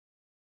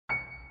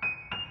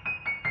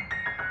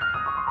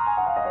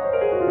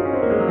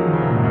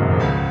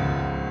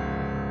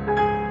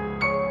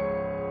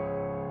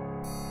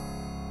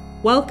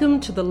Welcome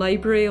to the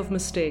Library of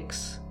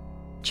Mistakes,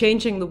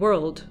 changing the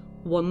world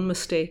one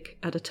mistake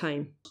at a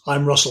time.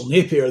 I'm Russell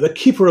Napier, the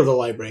keeper of the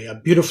library, a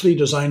beautifully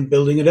designed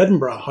building in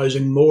Edinburgh,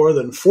 housing more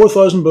than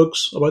 4,000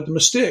 books about the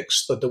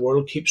mistakes that the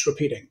world keeps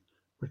repeating,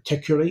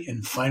 particularly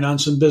in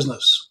finance and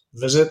business.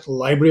 Visit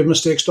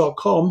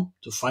libraryofmistakes.com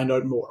to find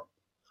out more.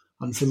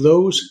 And for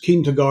those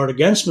keen to guard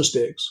against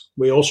mistakes,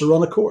 we also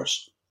run a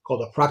course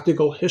called A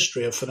Practical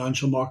History of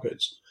Financial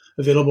Markets,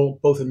 available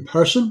both in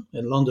person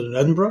in London and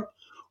Edinburgh,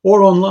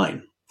 or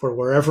online for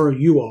wherever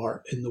you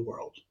are in the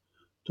world.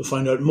 To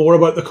find out more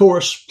about the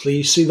course,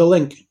 please see the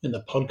link in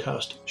the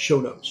podcast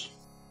show notes.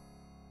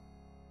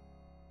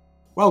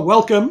 Well,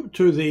 welcome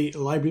to the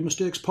Library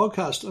Mistakes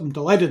podcast. I'm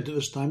delighted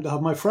this time to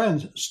have my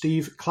friend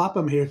Steve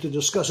Clapham here to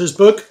discuss his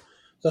book,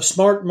 The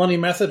Smart Money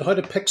Method, How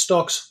to Pick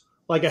Stocks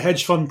Like a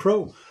Hedge Fund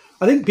Pro.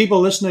 I think people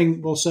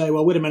listening will say,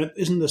 well, wait a minute,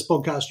 isn't this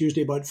podcast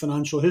usually about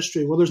financial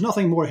history? Well, there's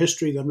nothing more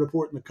history than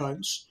reporting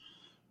accounts.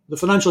 The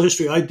financial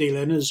history I deal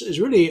in is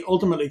really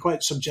ultimately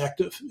quite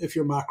subjective if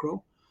you're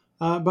macro.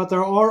 But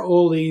there are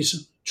all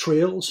these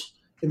trails,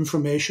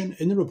 information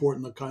in the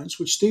reporting accounts,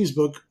 which Steve's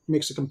book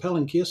makes a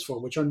compelling case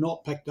for, which are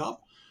not picked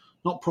up,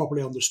 not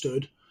properly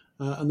understood.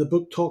 And the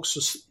book talks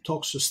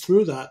us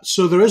through that.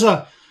 So there is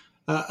a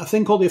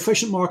thing called the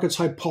efficient markets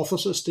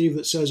hypothesis, Steve,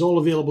 that says all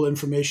available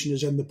information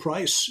is in the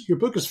price. Your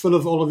book is full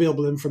of all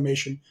available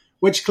information,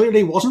 which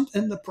clearly wasn't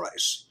in the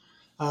price.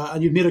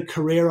 And you've made a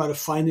career out of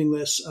finding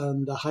this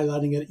and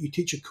highlighting it. You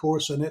teach a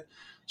course in it.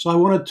 So I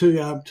wanted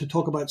to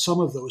talk about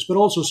some of those, but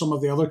also some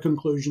of the other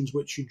conclusions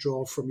which you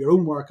draw from your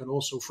own work and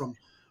also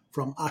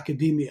from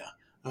academia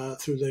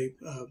through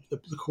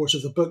the course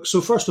of the book.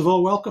 So first of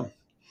all, welcome.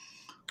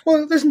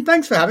 Well, listen,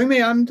 thanks for having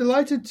me. I'm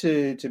delighted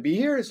to be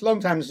here. It's a long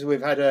time since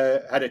we've had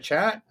a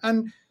chat,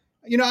 and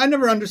I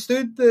never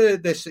understood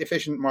this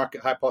efficient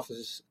market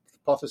hypothesis.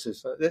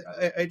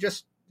 It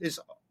just is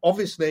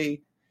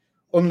obviously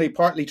only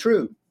partly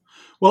true.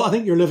 Well, I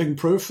think you're living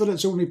proof that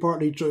it's only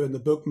partly true, and the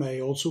book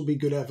may also be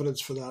good evidence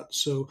for that.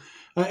 So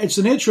it's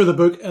the nature of the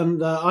book,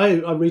 and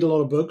I read a lot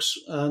of books,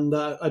 and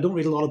I don't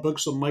read a lot of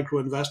books on micro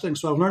investing.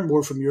 So I've learned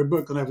more from your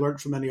book than I've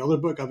learned from any other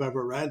book I've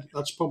ever read.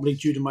 That's probably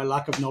due to my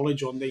lack of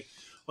knowledge on the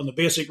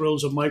basic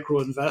rules of micro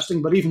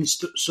investing. But even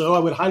so, I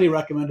would highly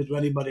recommend it to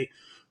anybody,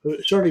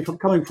 certainly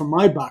coming from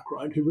my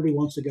background, who really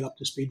wants to get up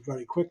to speed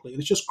very quickly. And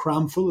it's just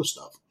crammed full of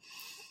stuff.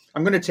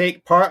 I'm going to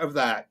take part of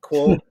that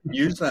quote,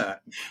 use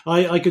that.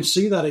 I could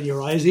see that in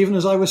your eyes, even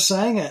as I was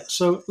saying it.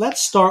 So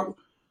let's start.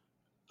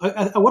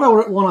 What I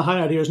want to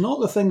highlight here is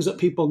not the things that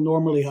people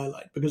normally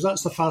highlight, because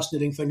that's the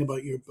fascinating thing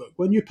about your book.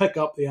 When you pick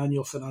up the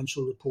annual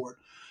financial report,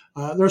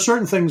 there are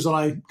certain things that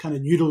I kind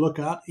of knew to look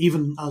at,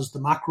 even as the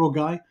macro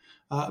guy.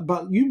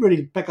 But you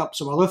really pick up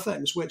some other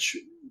things which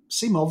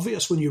seem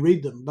obvious when you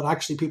read them, but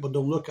actually people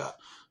don't look at.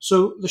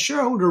 So the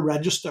shareholder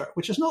register,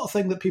 which is not a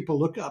thing that people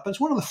look at, but it's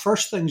one of the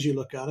first things you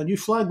look at, and you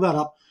flag that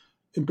up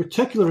in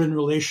particular in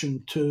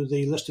relation to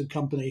the listed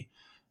company,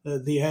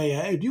 the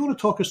AA. Do you want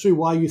to talk us through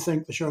why you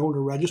think the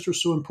shareholder register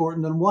is so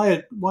important and why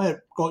it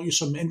got you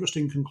some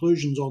interesting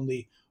conclusions on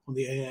the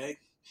AA?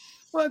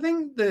 Well, I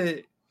think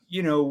that,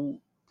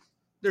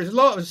 there's a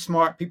lot of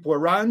smart people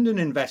around in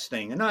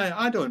investing, and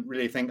I don't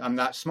really think I'm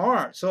that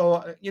smart. So,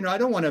 I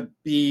don't want to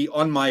be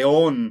on my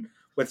own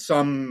with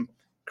some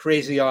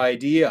crazy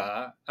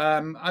idea.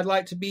 I'd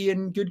like to be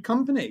in good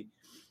company.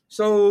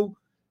 So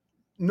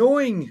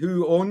knowing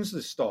who owns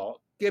the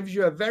stock gives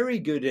you a very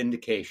good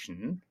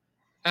indication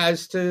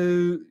as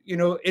to,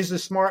 is the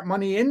smart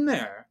money in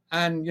there?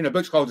 And, the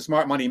book's called The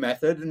Smart Money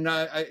Method, and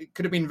it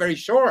could have been very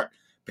short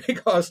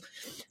because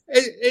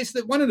it's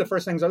one of the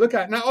first things I look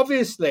at. Now,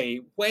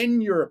 obviously,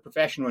 when you're a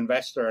professional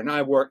investor, and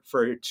I worked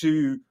for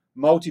 2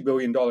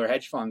 multi-billion-dollar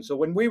hedge funds, so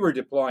when we were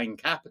deploying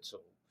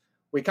capital,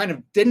 we kind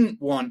of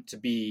didn't want to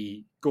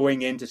be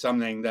going into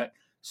something that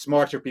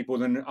smarter people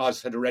than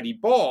us had already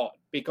bought,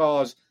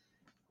 because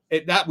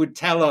that would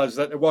tell us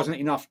that there wasn't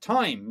enough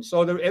time.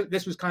 So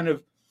this was kind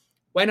of,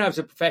 when I was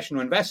a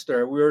professional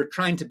investor, we were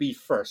trying to be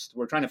first.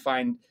 We're trying to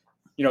find,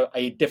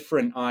 a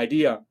different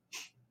idea.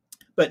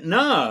 But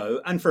now,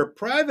 and for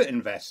private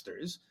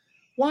investors,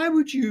 why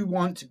would you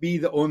want to be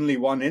the only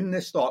one in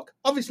this stock?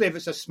 Obviously, if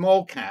it's a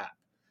small cap,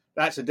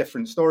 that's a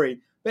different story.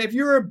 But if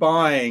you're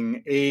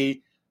buying a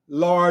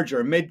large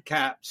or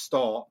mid-cap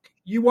stock,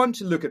 you want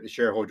to look at the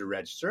shareholder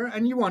register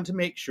and you want to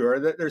make sure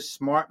that there's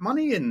smart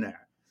money in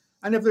there.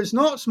 And if there's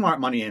not smart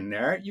money in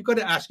there, you've got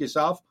to ask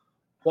yourself,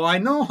 why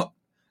not?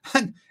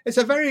 And it's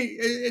a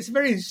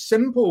very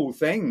simple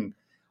thing.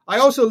 I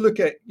also look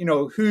at,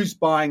 who's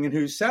buying and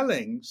who's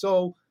selling.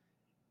 So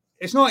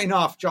it's not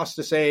enough just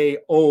to say,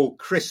 oh,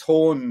 Chris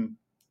Hone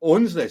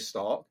owns this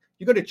stock.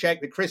 You've got to check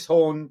that Chris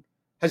Hone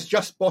has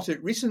just bought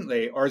it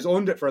recently or has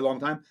owned it for a long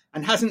time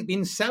and hasn't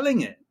been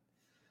selling it.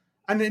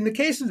 And in the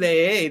case of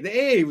the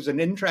AA was an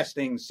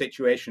interesting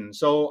situation.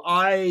 So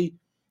I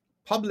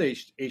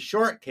published a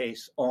short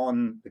case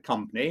on the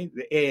company.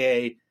 The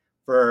AA,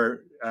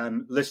 for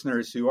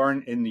listeners who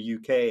aren't in the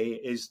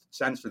UK,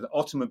 stands for the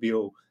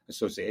Automobile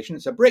Association.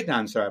 It's a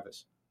breakdown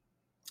service.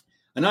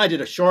 And I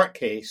did a short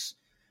case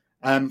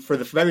for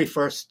the very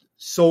first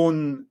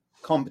Sown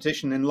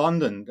competition in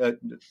London,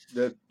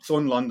 the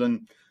Sown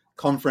London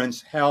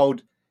conference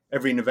held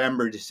every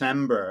November,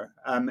 December.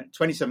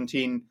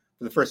 2017,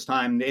 for the first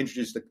time, they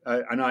introduced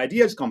an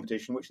ideas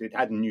competition, which they'd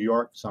had in New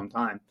York for some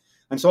time.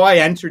 And so I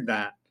entered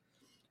that.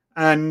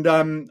 And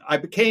I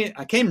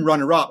came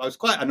runner-up. I was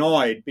quite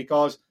annoyed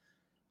because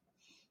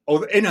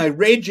in a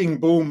raging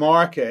bull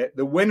market,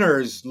 the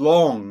winners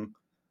long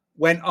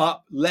went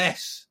up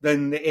less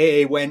than the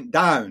AA went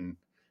down.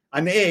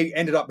 And the AA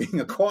ended up being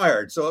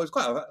acquired. So it was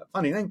quite a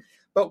funny thing.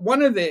 But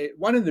one of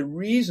the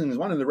reasons,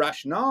 one of the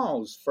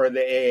rationales for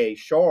the AA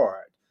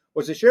short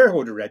was the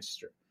shareholder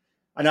register.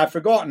 And I've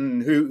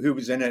forgotten who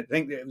was in it. I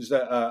think it was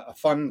a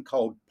fund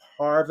called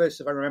Parvis,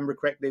 if I remember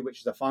correctly,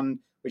 which is a fund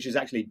which is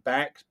actually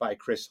backed by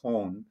Chris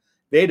Hone.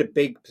 They had a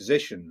big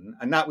position,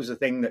 and that was the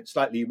thing that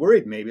slightly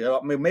worried me.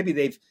 Maybe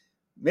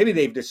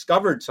they've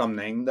discovered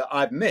something that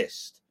I've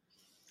missed.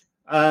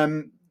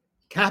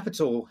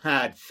 Capital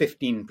had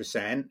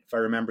 15%, if I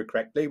remember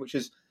correctly, which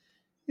is,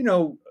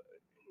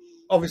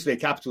 obviously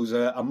Capital is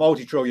a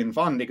multi-trillion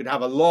fund. They could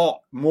have a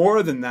lot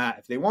more than that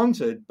if they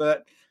wanted,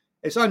 but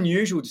it's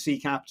unusual to see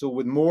Capital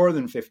with more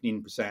than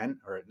 15%,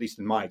 or at least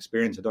in my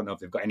experience. I don't know if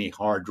they've got any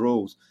hard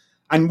rules.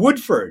 And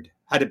Woodford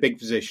had a big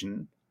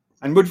position,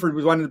 and Woodford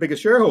was one of the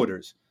biggest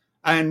shareholders.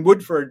 And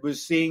Woodford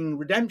was seeing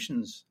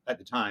redemptions at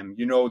the time.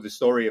 You know the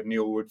story of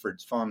Neil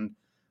Woodford's fund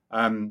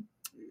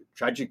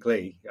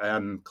tragically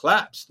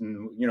collapsed,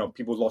 and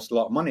people lost a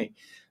lot of money.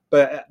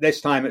 But at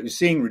this time it was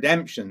seeing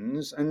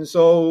redemptions, and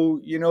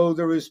so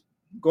there was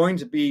going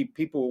to be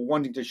people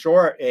wanting to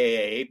short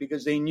AA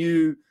because they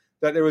knew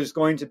that there was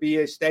going to be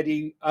a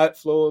steady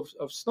outflow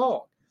of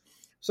stock.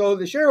 So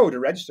the shareholder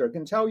register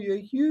can tell you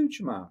a huge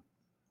amount.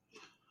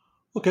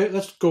 Okay,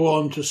 let's go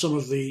on to some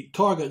of the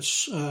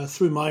targets.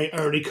 Through my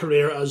early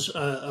career as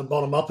a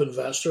bottom-up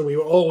investor, we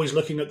were always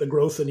looking at the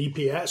growth in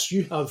EPS.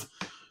 You have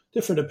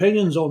different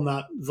opinions on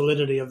that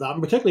validity of that,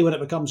 and particularly when it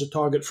becomes a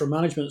target for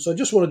management. So I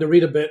just wanted to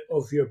read a bit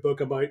of your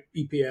book about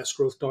EPS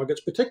growth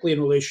targets, particularly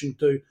in relation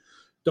to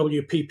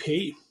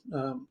WPP.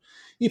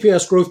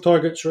 EPS growth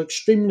targets are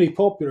extremely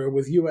popular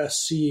with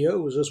US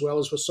CEOs as well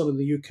as with some in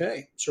the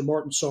UK. Sir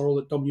Martin Sorrell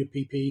at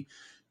WPP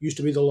used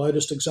to be the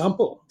loudest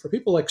example. For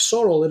people like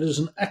Sorrell, it is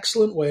an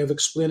excellent way of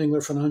explaining their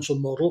financial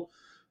model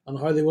and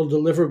how they will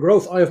deliver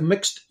growth. I have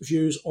mixed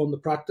views on the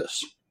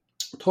practice.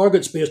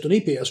 Targets based on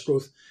EPS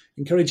growth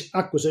encourage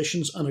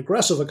acquisitions and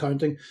aggressive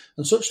accounting,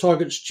 and such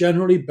targets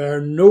generally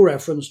bear no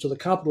reference to the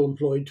capital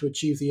employed to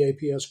achieve the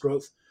EPS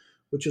growth,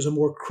 which is a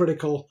more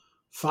critical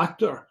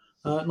factor.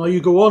 Now, you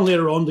go on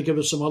later on to give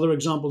us some other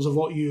examples of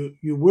what you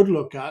would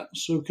look at.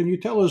 So can you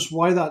tell us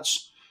why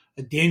that's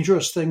a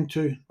dangerous thing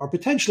or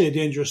potentially a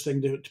dangerous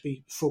thing to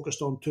be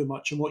focused on too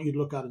much, and what you'd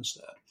look at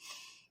instead?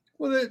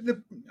 Well,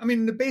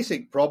 the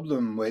basic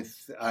problem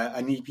with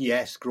an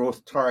EPS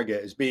growth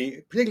target is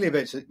particularly if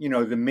it's,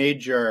 the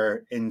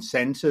major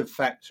incentive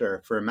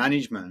factor for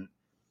management,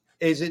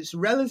 is it's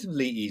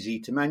relatively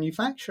easy to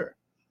manufacture.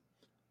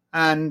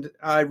 And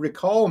I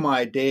recall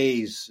my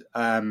days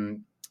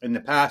in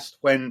the past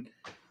when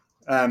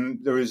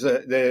there was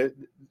the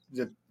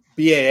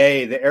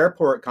BAA, the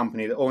airport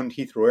company that owned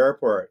Heathrow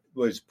Airport,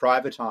 was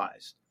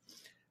privatized.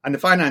 And the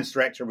finance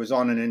director was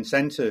on an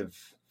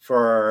incentive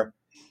for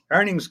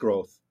earnings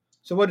growth.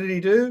 So what did he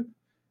do?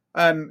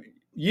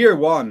 Year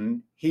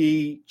one,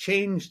 he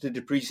changed the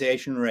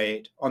depreciation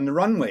rate on the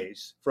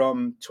runways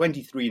from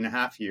 23 and a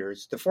half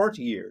years to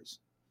 40 years.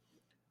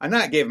 And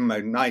that gave him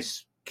a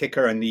nice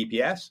kicker in the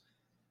EPS.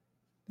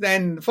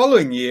 Then the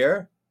following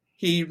year,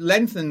 he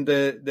lengthened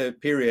the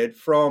period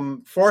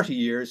from 40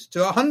 years to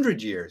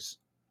 100 years.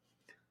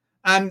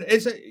 And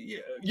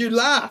you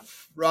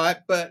laugh, right?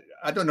 But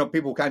I don't know,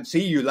 people can't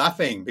see you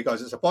laughing because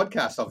it's a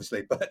podcast,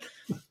 obviously. But,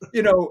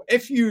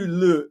 if you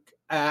look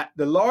at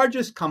the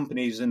largest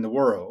companies in the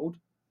world,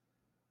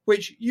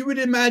 which you would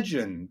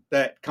imagine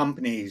that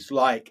companies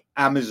like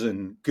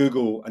Amazon,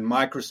 Google, and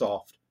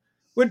Microsoft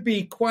would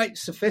be quite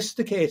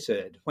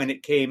sophisticated when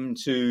it came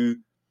to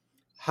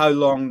how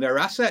long their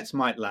assets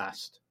might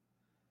last.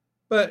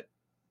 But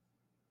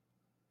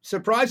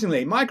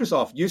surprisingly,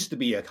 Microsoft used to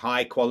be a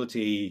high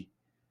quality,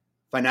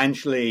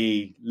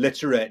 financially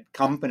literate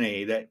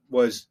company that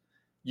was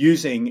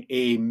using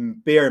a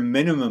bare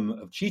minimum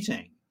of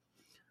cheating.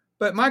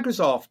 But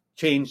Microsoft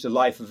changed the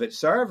life of its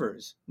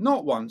servers,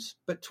 not once,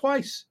 but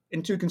twice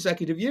in 2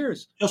 consecutive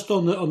years. Just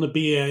on the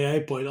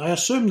BAI point, I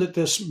assume that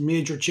this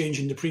major change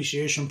in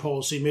depreciation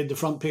policy made the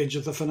front page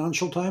of the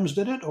Financial Times,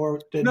 did it?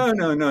 Or did... No,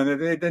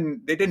 they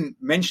didn't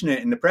mention it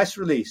in the press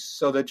release,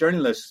 so the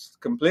journalists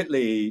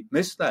completely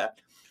missed that.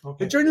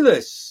 Okay. The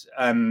journalists,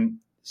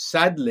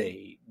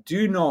 sadly,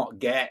 do not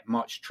get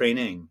much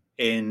training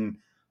in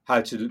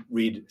how to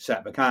read set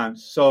of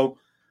accounts. So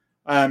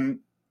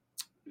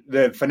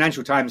the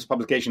Financial Times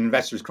publication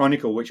Investors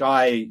Chronicle, which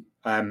I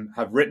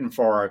have written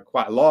for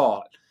quite a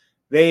lot,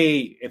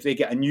 if they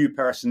get a new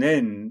person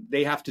in,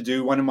 they have to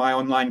do one of my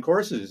online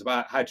courses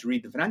about how to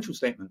read the financial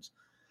statements.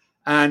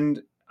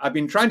 And I've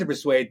been trying to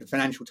persuade the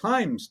Financial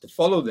Times to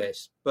follow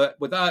this, but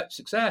without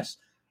success.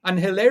 And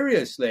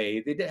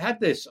hilariously, they had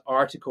this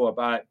article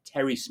about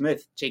Terry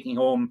Smith taking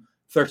home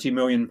 £30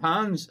 million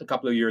a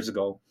couple of years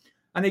ago.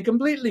 And they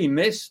completely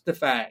missed the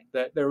fact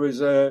that there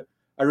was a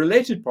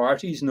related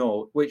parties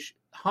note which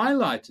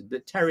highlighted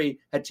that Terry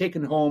had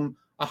taken home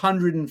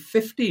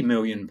 £150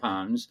 million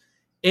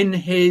in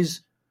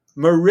his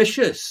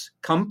Mauritius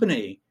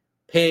company,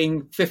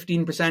 paying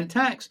 15%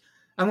 tax.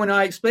 And when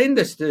I explained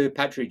this to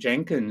Patrick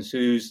Jenkins,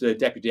 who's the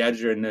deputy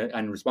editor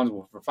and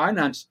responsible for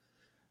finance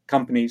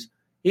companies,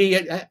 he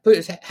had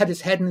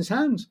his head in his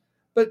hands.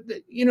 But,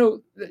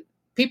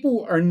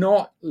 people are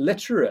not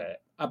literate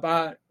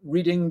about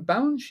reading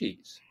balance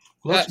sheets.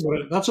 Well,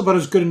 that's about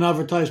as good an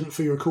advertisement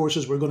for your course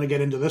as we're going to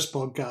get into this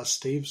podcast,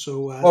 Steve.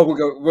 So,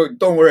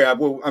 don't worry.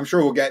 I'm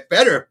sure we'll get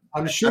better.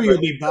 I'm sure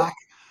you'll be back.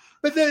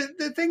 But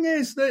the thing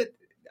is that,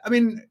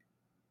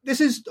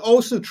 this is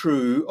also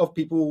true of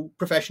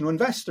professional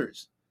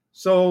investors.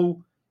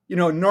 So,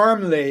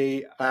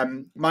 normally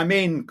my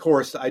main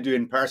course that I do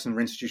in person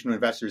for institutional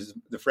investors is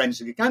the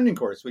forensic accounting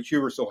course, which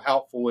you were so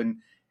helpful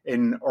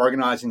in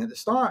organizing at the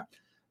start.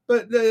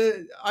 But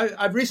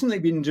I've recently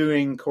been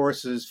doing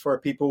courses for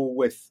people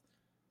with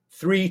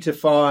 3 to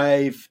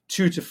 5,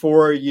 2 to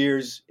 4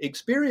 years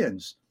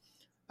experience.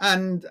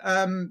 And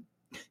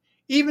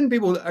even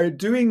people that are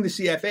doing the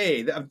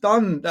CFA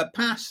that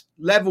passed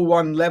level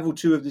 1, level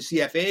 2 of the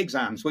CFA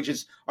exams, which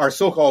is our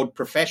so-called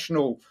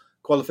professional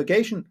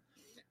qualification.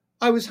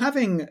 I was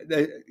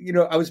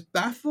I was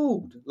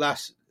baffled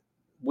last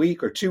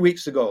week or 2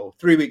 weeks ago,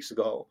 3 weeks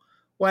ago,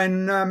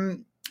 when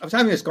I was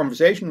having this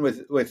conversation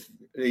with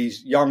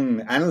these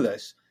young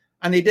analysts,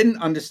 and they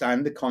didn't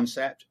understand the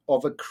concept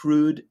of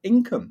accrued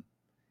income,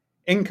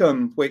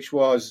 which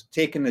was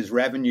taken as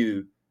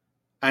revenue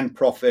and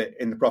profit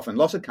in the profit and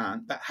loss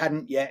account that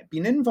hadn't yet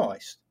been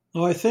invoiced.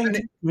 No, I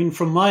mean,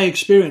 from my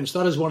experience,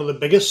 that is one of the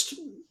biggest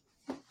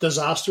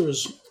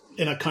disasters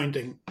in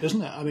accounting,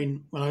 isn't it? I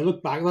mean, when I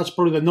look back, that's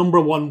probably the number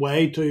one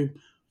way to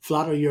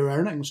flatter your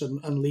earnings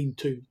and lead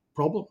to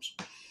problems.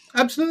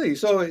 Absolutely.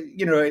 So,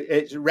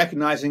 it's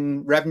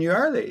recognizing revenue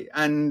early.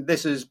 And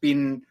this has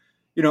been,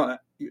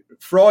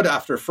 fraud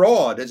after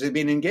fraud as they've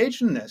been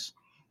engaged in this.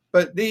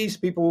 But these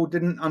people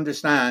didn't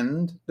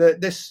understand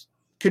that this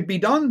could be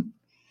done.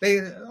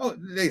 They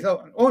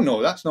thought, oh,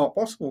 no, that's not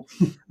possible.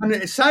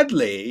 And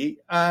sadly,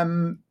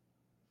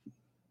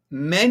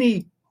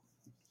 many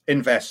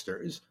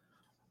investors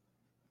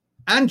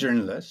and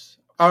journalists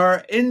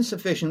are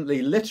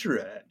insufficiently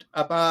literate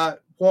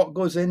about what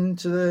goes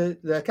into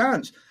the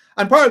accounts.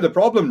 And part of the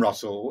problem,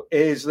 Russell,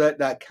 is that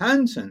the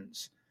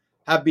accountants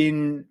have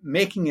been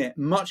making it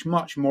much,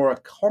 much more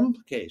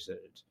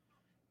complicated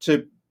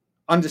to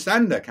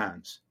understand the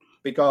accounts.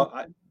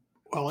 Because,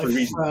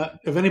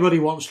 if anybody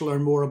wants to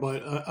learn more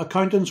about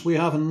accountants, we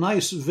have a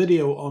nice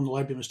video on the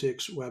Library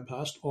Mistakes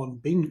webcast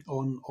on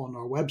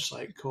our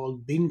website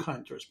called Bean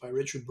Counters by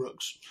Richard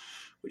Brooks,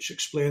 which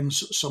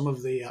explains some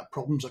of the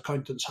problems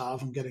accountants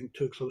have in getting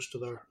too close to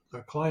their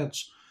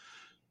clients.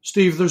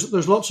 Steve,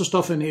 there's lots of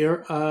stuff in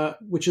here,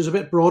 which is a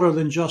bit broader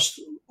than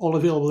just all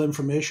available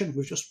information.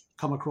 We've just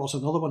come across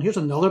another one. Here's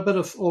another bit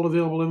of all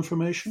available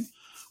information,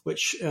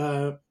 which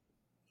I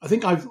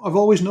think I've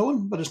always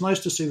known, but it's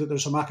nice to see that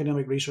there's some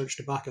academic research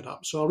to back it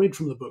up. So I'll read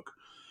from the book.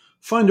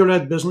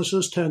 Founder-led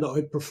businesses tend to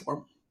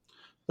outperform.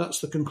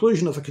 That's the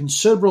conclusion of a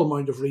considerable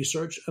amount of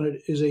research, and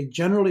it is a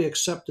generally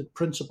accepted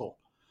principle.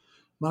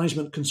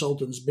 Management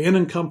consultants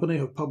Bain & Company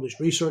have published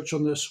research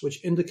on this,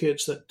 which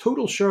indicates that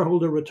total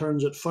shareholder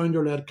returns at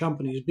founder-led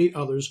companies beat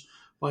others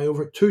by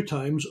over 2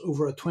 times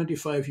over a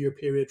 25-year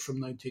period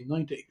from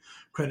 1990.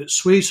 Credit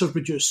Suisse have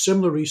produced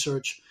similar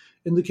research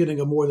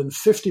indicating a more than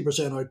 50%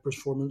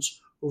 outperformance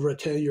over a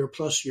 10-year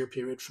plus year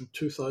period from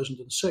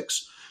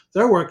 2006.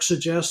 Their work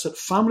suggests that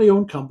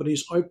family-owned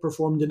companies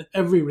outperformed in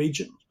every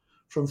region,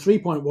 from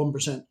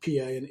 3.1%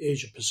 PA in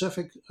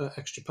Asia-Pacific,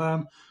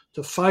 ex-Japan,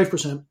 to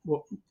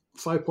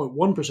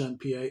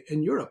 5.1% PA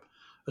in Europe,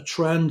 a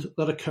trend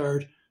that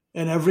occurred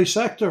in every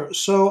sector.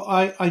 So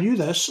I knew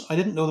this. I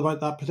didn't know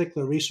about that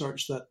particular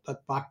research that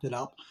backed it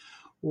up.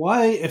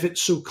 Why, if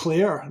it's so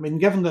clear, I mean,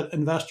 given that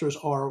investors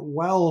are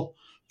well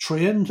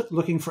trained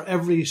looking for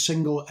every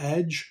single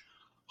edge,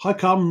 how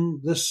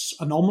come this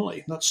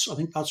anomaly? I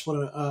think that's what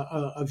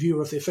a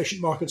viewer of the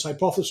efficient markets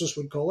hypothesis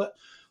would call it.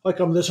 How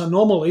come this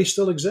anomaly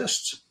still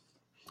exists?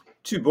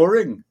 Too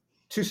boring,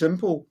 too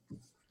simple.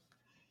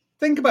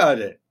 Think about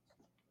it.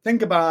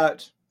 Think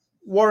about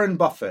Warren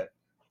Buffett.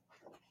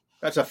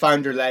 That's a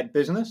founder-led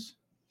business.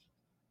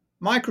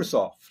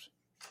 Microsoft,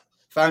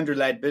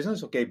 founder-led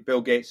business. Okay, Bill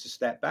Gates has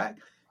stepped back.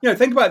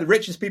 Think about the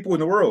richest people in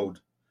the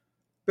world.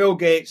 Bill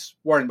Gates,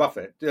 Warren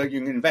Buffett. You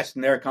can invest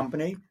in their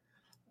companies.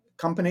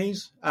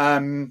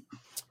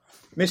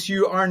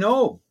 Monsieur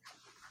Arnault,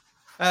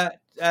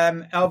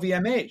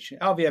 LVMH.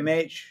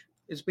 LVMH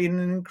has been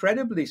an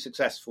incredibly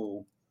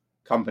successful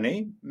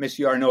company.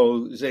 Monsieur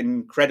Arnault is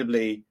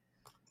incredibly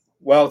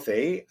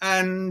wealthy,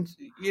 and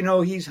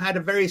he's had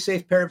a very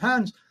safe pair of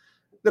hands.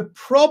 The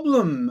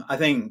problem, I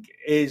think,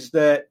 is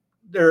that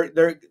there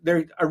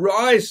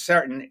arise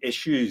certain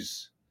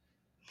issues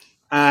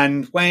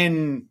And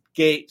when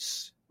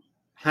Gates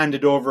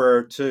handed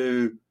over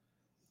to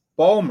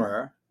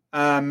Ballmer,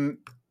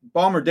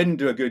 Ballmer didn't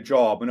do a good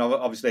job. And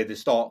obviously the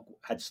stock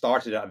had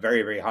started at a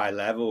very, very high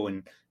level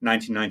in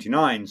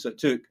 1999. So it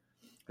took,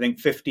 I think,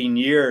 15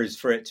 years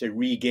for it to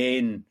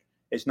regain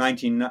its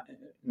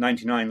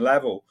 1999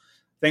 level.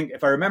 I think,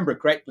 if I remember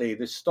correctly,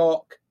 the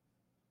stock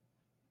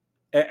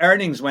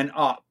earnings went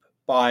up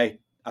by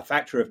a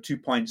factor of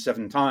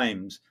 2.7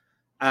 times,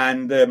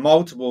 and the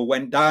multiple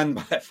went down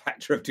by a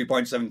factor of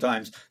 2.7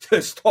 times. So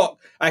the stock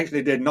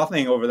actually did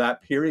nothing over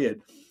that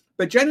period.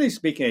 But generally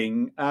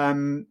speaking,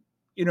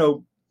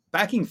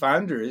 backing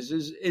founders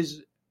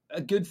is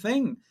a good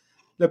thing.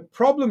 The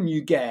problem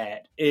you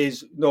get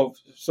is,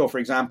 so for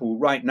example,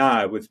 right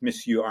now with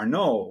Monsieur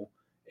Arnault,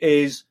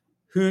 is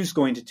who's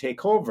going to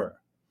take over?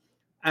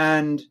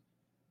 And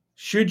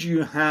should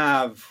you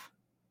have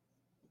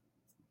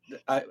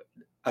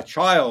a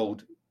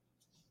child,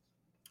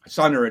 a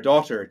son or a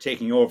daughter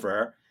taking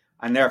over,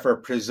 and therefore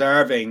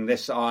preserving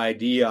this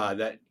idea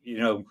that,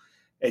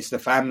 it's the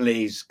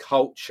family's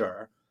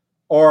culture,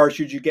 or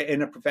should you get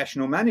in a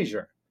professional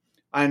manager?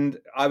 And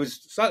I was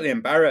slightly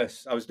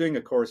embarrassed. I was doing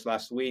a course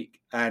last week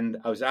and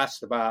I was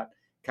asked about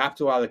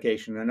capital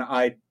allocation, and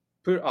I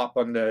put up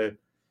on the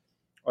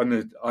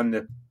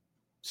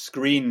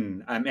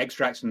screen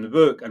extracts from the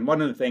book. And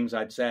one of the things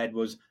I'd said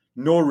was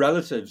no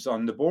relatives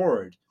on the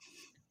board.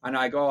 And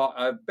I got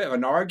a bit of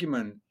an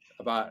argument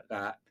about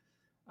that.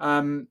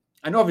 And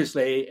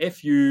obviously,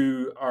 if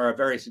you are a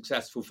very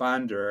successful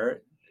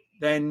founder,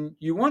 then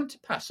you want to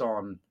pass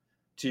on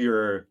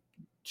to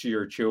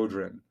your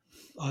children.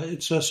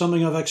 It's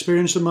something I've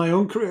experienced in my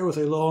own career with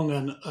a long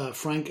and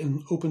frank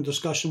and open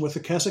discussion with the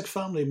Keswick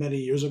family many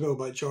years ago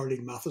about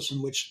Jardine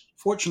Matheson, which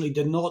fortunately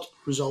did not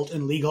result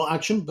in legal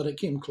action, but it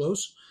came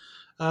close.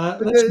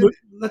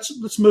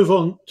 Let's move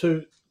on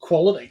to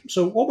quality.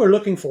 So what we're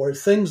looking for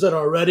is things that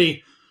are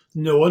already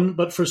known,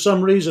 but for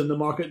some reason the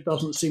market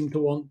doesn't seem to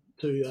want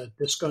to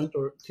discount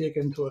or take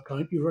into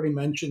account. You've already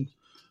mentioned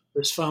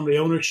this family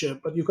ownership,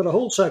 but you've got a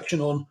whole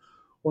section on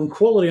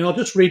quality, and I'll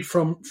just read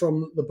from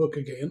the book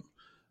again.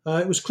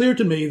 It was clear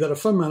to me that a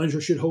fund manager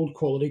should hold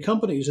quality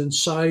companies in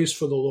size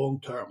for the long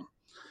term.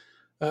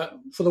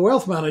 For the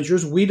wealth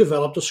managers, we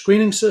developed a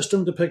screening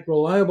system to pick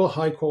reliable,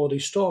 high-quality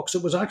stocks.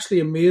 It was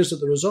actually amazed at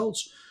the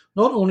results.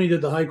 Not only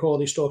did the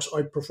high-quality stocks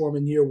outperform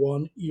in year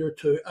 1, year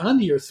 2,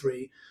 and year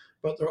 3,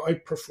 but their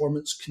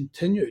outperformance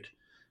continued.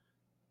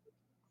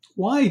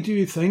 Why do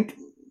you think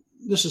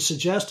this is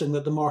suggesting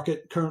that the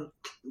market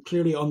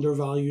clearly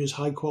undervalues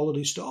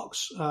high-quality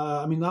stocks?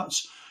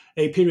 That's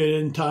a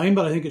period in time,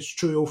 but I think it's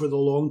true over the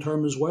long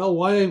term as well.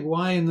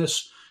 Why in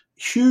this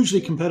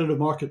hugely competitive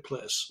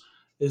marketplace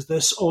is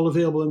this all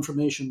available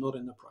information not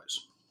in the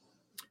price?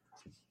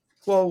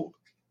 Well,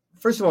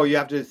 first of all, you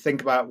have to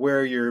think about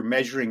where you're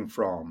measuring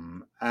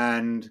from,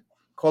 and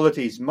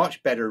quality is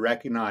much better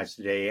recognized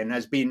today and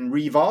has been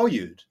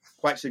revalued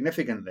quite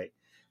significantly.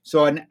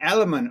 So an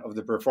element of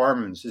the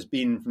performance has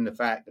been from the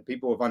fact that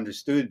people have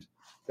understood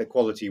that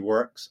quality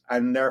works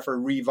and therefore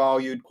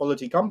revalued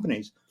quality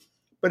companies.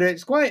 But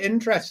it's quite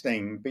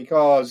interesting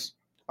because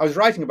I was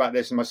writing about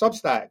this in my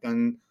Substack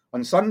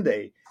on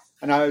Sunday,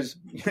 and I was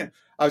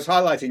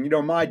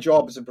highlighting, my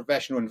job as a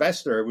professional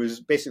investor was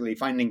basically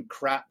finding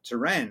crap to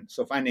rent.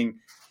 So finding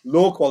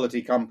low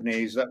quality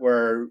companies that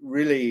were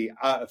really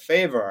out of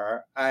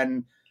favor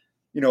and,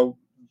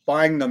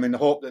 buying them in the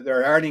hope that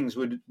their earnings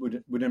would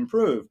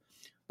improve.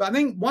 But I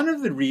think one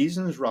of the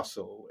reasons,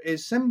 Russell,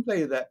 is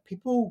simply that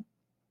people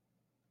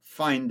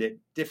find it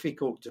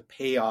difficult to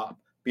pay up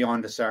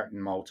beyond a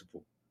certain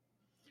multiple.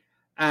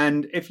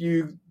 And if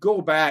you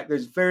go back,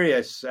 there's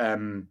various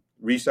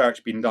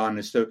research being done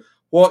as to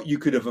what you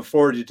could have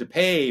afforded to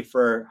pay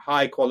for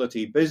high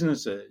quality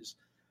businesses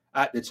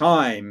at the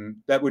time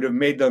that would have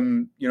made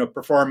them,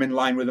 perform in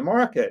line with the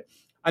market.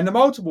 And the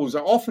multiples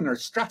are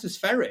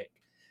stratospheric.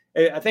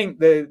 I think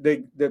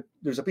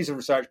there's a piece of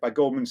research by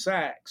Goldman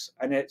Sachs,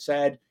 and it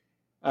said,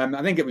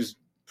 I think it was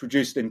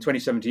produced in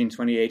 2017,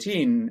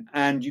 2018,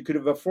 and you could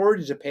have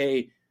afforded to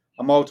pay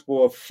a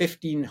multiple of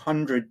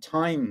 1,500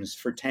 times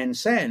for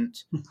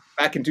Tencent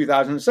back in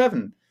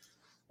 2007.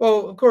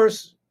 Well, of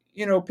course,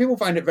 people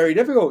find it very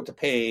difficult to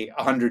pay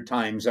 100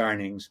 times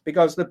earnings,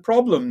 because the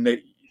problem that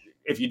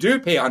if you do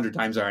pay 100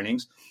 times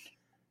earnings,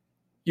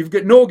 you've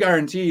got no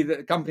guarantee that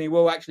the company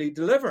will actually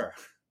deliver.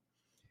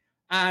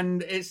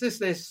 And it's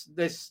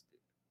this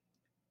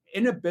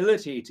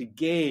inability to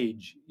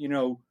gauge,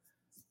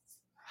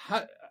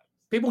 how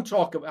people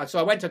talk about. So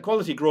I went to a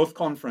Quality Growth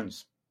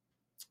Conference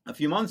a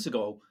few months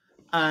ago,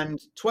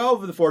 and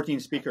 12 of the 14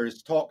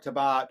 speakers talked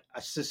about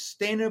a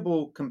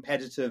sustainable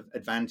competitive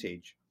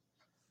advantage.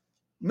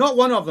 Not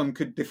one of them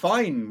could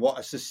define what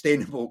a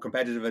sustainable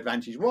competitive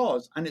advantage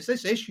was. And it's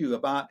this issue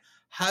about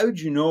how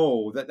do you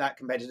know that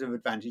competitive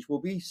advantage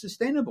will be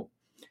sustainable?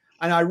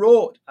 And I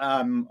wrote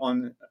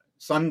on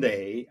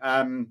Sunday,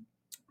 we're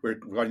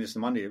recording this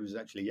on Monday, it was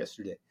actually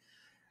yesterday,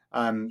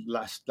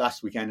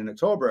 last weekend in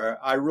October,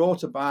 I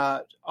wrote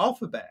about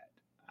Alphabet.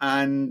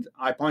 And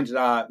I pointed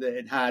out that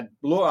it had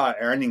blowout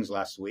earnings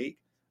last week.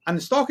 And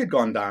the stock had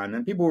gone down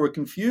and people were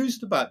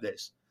confused about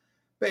this.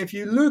 But if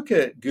you look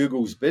at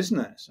Google's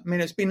business, I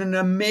mean, it's been an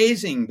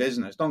amazing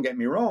business, don't get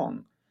me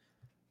wrong.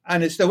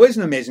 And it still is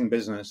an amazing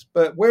business.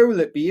 But where will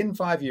it be in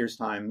 5 years'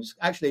 time? It's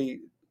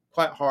actually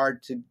quite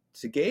hard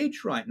to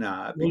gauge right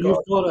now. Well, you've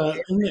got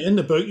in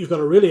the book, you've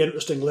got a really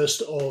interesting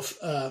list of,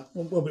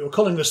 well, we were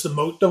calling this the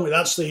moat, don't we?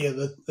 That's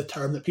the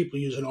term that people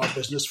use in our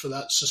business for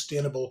that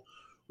sustainable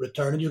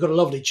return. And you've got a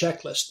lovely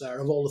checklist there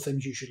of all the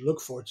things you should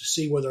look for to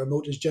see whether a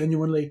moat is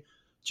genuinely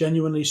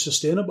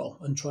sustainable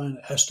and try and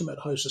estimate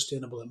how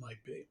sustainable it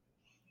might be.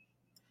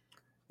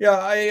 Yeah,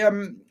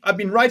 I've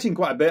been writing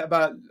quite a bit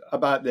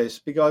about this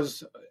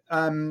because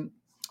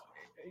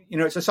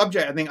it's a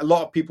subject I think a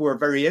lot of people are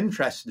very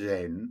interested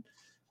in.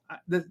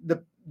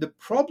 The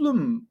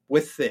problem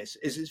with this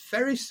is it's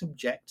very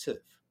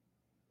subjective.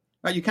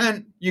 Right? You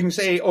can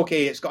say,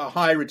 okay, it's got a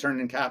high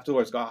return in capital,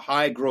 or it's got a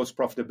high gross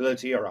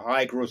profitability or a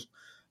high gross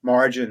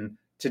margin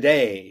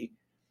today,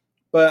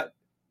 but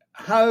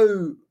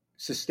how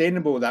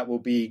sustainable that will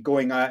be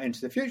going out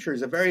into the future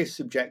is a very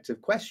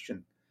subjective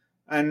question.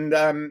 And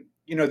a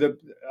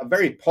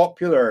very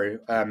popular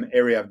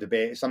area of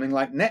debate is something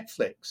like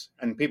Netflix,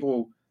 and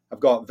people have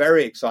got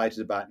very excited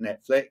about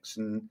Netflix,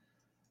 and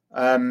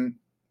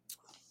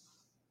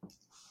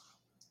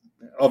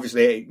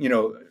obviously,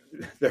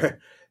 there are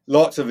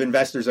lots of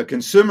investors are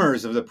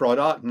consumers of the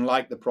product and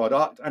like the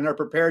product and are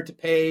prepared to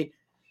pay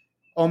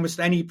almost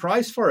any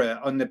price for it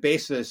on the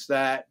basis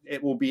that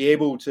it will be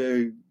able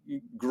to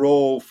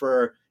grow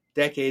for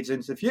decades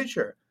into the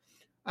future.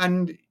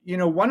 And,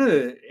 one of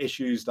the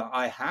issues that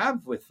I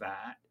have with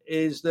that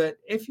is that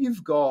if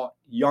you've got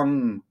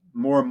young,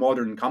 more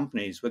modern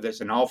companies, whether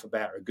it's an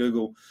Alphabet or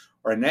Google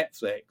or a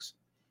Netflix,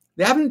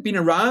 they haven't been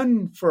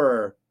around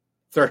for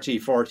 30,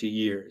 40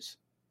 years.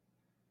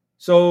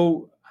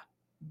 So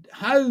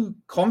how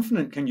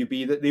confident can you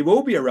be that they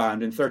will be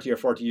around in 30 or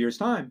 40 years'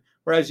 time?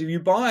 Whereas if you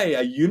buy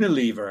a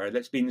Unilever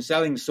that's been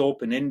selling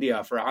soap in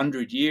India for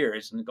 100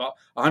 years and got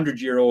a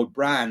 100-year-old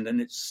brand and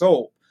it's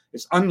soap,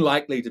 it's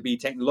unlikely to be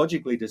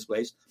technologically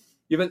displaced.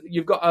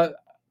 You've got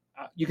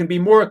you can be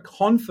more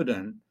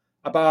confident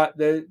about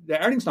the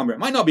earnings number. It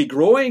might not be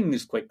growing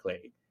as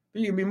quickly,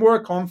 but you can be more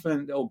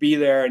confident that it'll be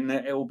there and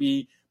that it will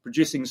be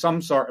producing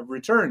some sort of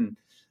return.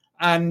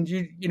 And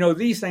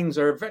these things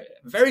are very,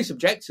 very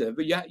subjective,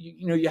 but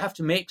you have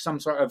to make some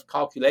sort of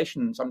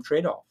calculation, some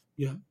trade-off.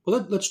 Yeah.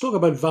 Well, let's talk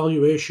about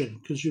valuation,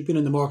 because you've been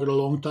in the market a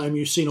long time.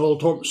 You've seen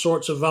all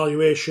sorts of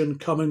valuation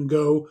come and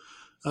go.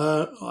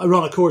 I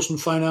run a course in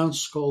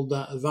finance called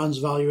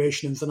Advanced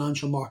Valuation in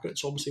Financial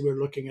Markets. Obviously,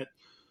 we're looking at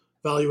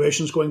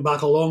valuations going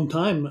back a long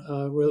time,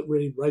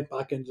 really right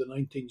back into the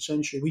 19th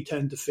century. We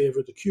tend to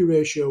favour the Q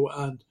ratio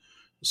and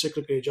the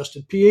cyclically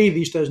adjusted PE,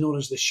 these days known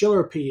as the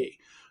Shiller PE.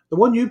 The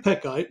one you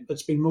pick out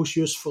that's been most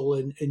useful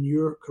in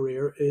your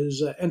career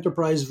is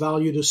enterprise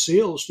value to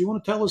sales. Do you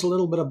want to tell us a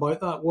little bit about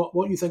that?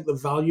 What you think the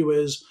value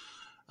is,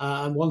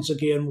 and once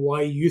again,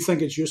 why you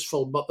think it's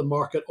useful, but the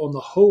market on the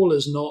whole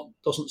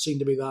doesn't seem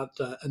to be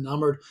that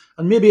enamored.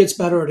 And maybe it's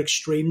better at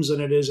extremes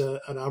than it is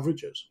at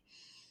averages.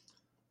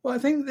 Well, I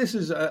think this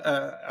is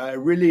a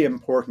really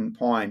important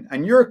point.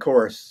 And your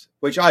course,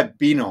 which I've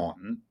been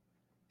on,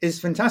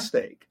 is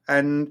fantastic.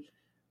 And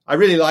I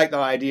really like the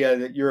idea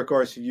that your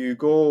course, if you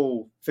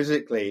go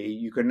physically,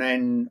 you can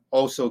then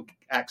also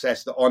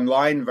access the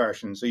online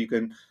version. So you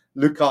can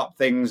look up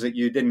things that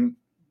you didn't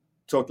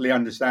totally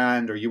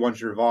understand or you want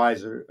to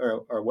revise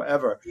or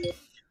whatever.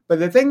 But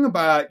the thing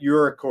about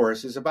your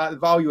course is about the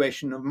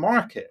valuation of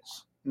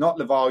markets, not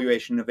the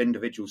valuation of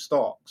individual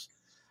stocks.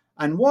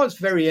 And what's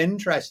very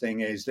interesting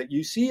is that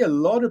you see a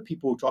lot of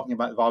people talking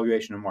about the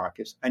valuation of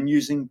markets and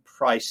using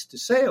price to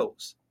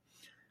sales.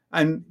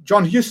 And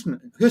John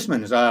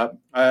Hussman is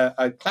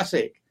a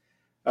classic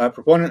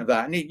proponent of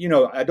that. And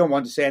I don't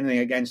want to say anything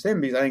against him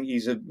because I think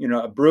he's a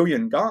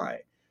brilliant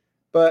guy.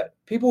 But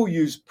people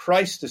use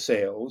price to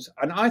sales,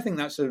 and I think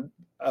that's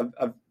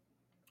a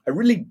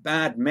really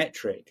bad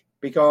metric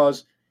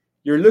because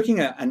you're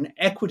looking at an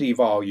equity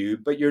value,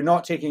 but you're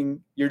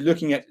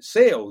looking at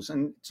sales.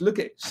 And to look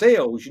at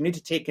sales, you need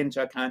to take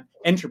into account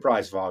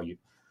enterprise value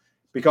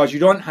because you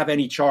don't have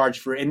any charge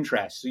for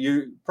interest. So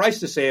price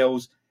to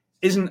sales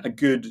isn't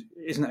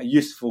a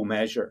useful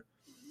measure.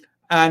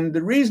 And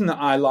the reason that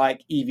I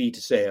like EV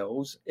to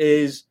sales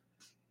is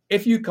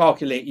if you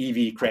calculate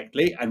EV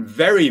correctly, and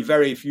very,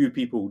 very few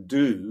people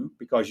do,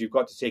 because you've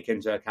got to take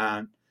into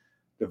account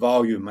the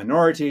value of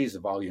minorities, the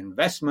value of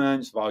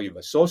investments, value of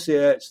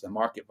associates, the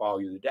market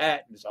value of the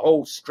debt. There's a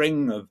whole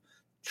string of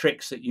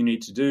tricks that you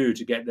need to do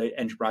to get the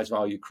enterprise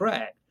value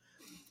correct.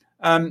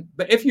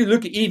 But if you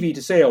look at EV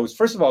to sales,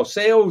 first of all,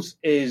 sales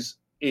is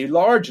a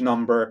large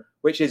number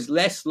which is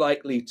less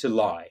likely to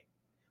lie.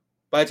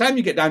 By the time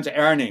you get down to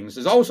earnings,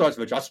 there's all sorts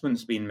of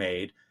adjustments being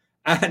made.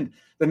 And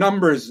the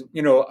numbers,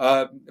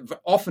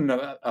 often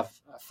a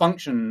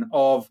function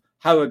of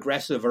how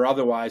aggressive or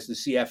otherwise the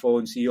CFO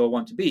and CEO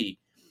want to be.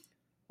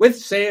 With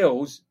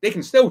sales, they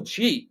can still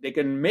cheat. They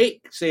can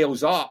make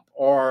sales up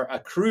or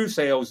accrue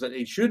sales that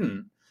they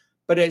shouldn't.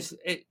 But it's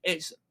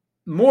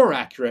more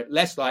accurate,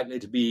 less likely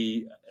to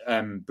be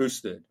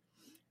boosted.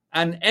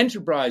 And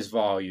enterprise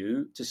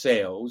value to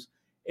sales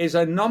is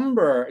a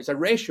number, it's a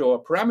ratio, a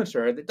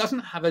parameter that doesn't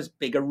have as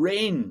big a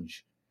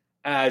range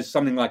as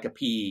something like a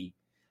PE.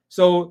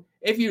 So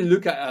if you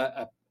look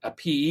at a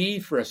PE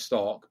for a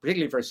stock,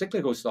 particularly for a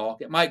cyclical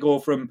stock, it might go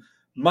from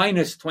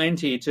minus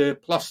 20 to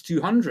plus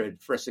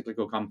 200 for a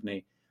cyclical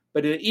company.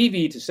 But an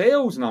EV to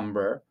sales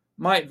number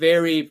might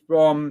vary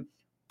from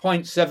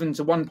 0.7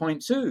 to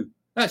 1.2.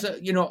 That's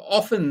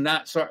often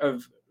that sort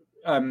of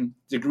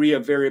degree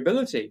of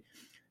variability.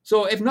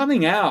 So if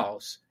nothing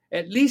else,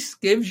 at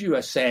least gives you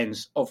a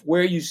sense of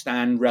where you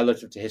stand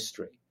relative to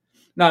history.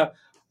 Now,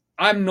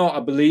 I'm not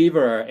a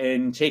believer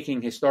in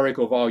taking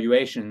historical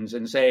valuations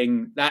and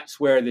saying that's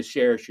where the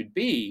share should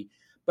be,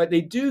 but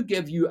they do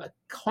give you a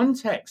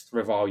context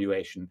for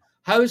valuation.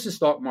 How has the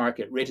stock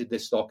market rated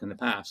this stock in the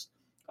past?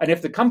 And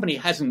if the company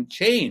hasn't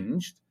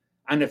changed,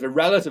 and if the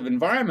relative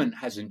environment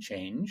hasn't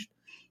changed,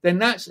 then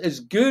that's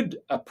as good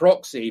a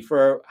proxy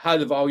for how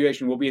the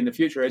valuation will be in the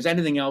future as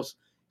anything else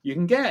you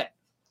can get.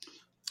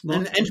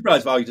 And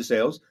enterprise value to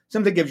sales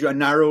simply gives you a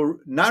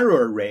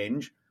narrower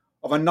range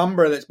of a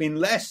number that's been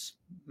less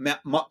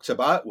mucked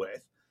about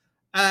with.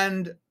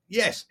 And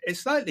yes, it's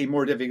slightly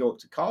more difficult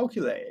to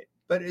calculate,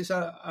 but it's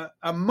a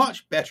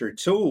much better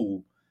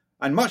tool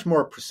and much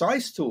more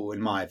precise tool,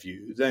 in my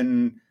view,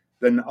 than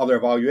other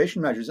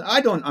valuation measures.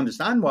 I don't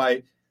understand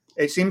why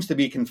it seems to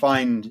be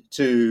confined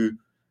to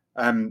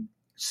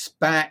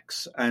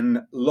SPACs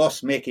and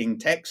loss-making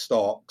tech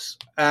stocks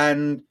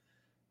and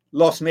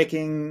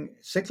loss-making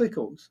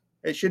cyclicals.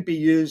 It should be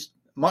used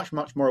much,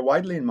 much more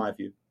widely, in my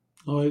view.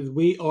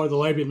 We are the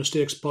Library of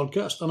Mistakes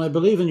podcast, and I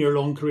believe in your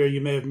long career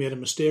you may have made a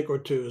mistake or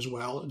two as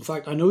well. In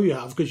fact, I know you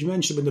have, because you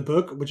mentioned in the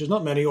book, which is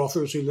not many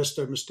authors who list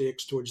their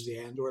mistakes towards the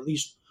end, or at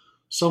least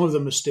some of the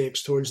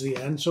mistakes towards the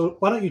end. So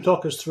why don't you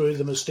talk us through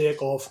the mistake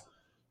of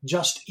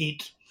Just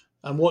Eat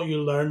and what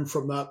you learned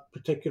from that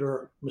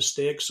particular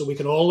mistake, so we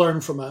can all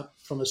learn from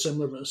a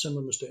similar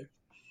mistake.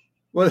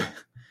 Well,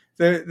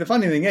 the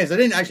funny thing is, I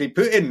didn't actually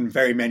put in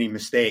very many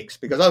mistakes,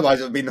 because otherwise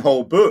it would have been the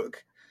whole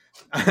book.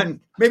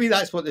 And maybe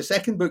that's what the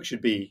second book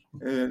should be,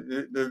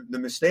 the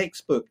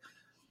mistakes book.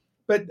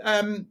 But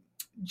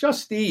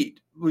Just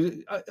Eat,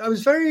 I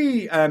was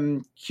very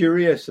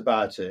curious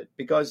about it,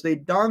 because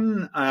they'd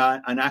done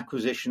an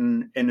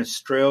acquisition in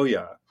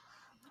Australia,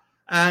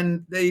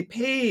 and they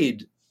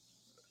paid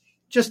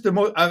just the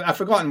most, I've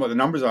forgotten what the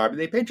numbers are, but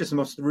they paid just the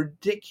most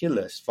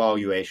ridiculous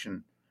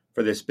valuation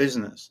for this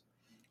business.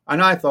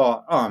 And I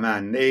thought, oh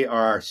man, they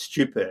are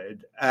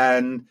stupid.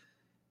 And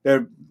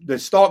the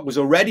stock was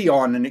already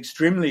on an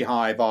extremely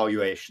high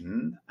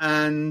valuation.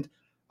 And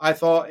I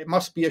thought it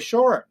must be a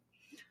short.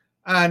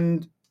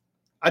 And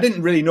I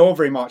didn't really know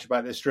very much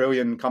about the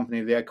Australian company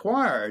they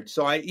acquired.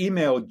 So I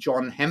emailed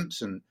John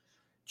Hempson.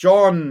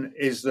 John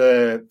is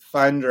the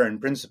founder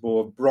and principal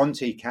of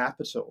Bronte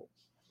Capital.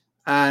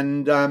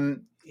 And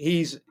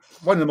he's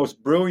one of the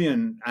most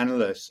brilliant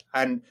analysts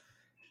and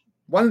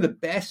one of the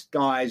best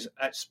guys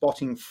at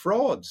spotting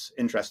frauds,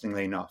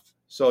 interestingly enough.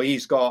 So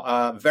he's got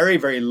a very,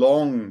 very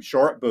long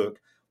short book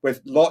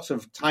with lots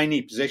of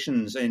tiny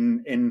positions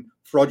in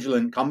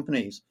fraudulent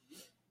companies.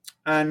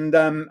 And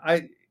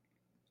I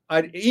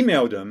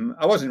emailed him.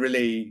 I wasn't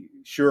really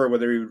sure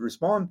whether he would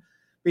respond,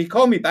 but he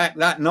called me back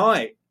that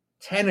night,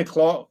 10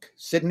 o'clock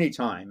Sydney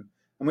time.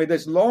 And we had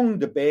this long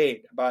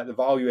debate about the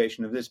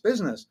valuation of this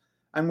business.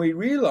 And we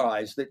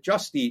realized that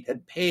Just Eat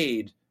had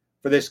paid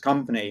for this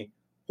company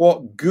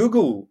what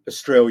Google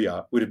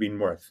Australia would have been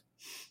worth.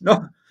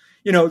 No,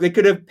 they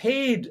could have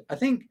paid, I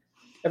think,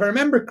 if I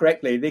remember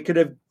correctly, they could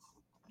have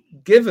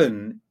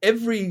given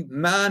every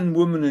man,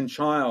 woman, and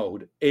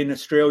child in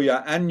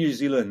Australia and New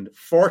Zealand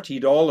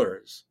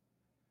 $40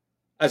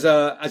 as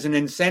an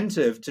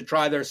incentive to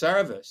try their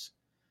service.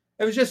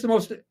 It was just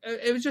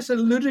a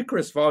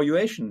ludicrous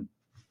valuation.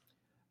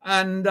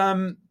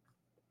 And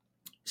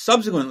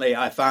subsequently,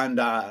 I found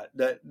out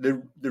that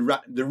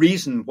the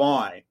reason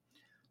why,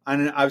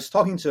 and I was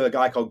talking to a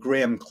guy called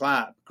Graham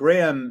Clapp.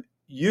 Graham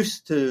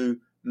used to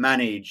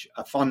manage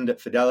a fund at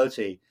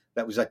Fidelity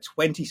that was a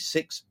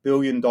 $26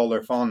 billion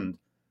fund.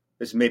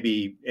 This may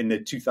be in the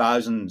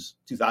 2000s,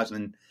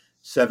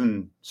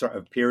 2007 sort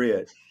of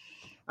period.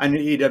 And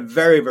he had a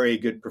very, very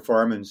good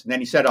performance. And then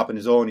he set up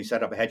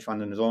a hedge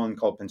fund on his own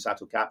called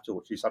Pensato Capital,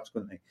 which he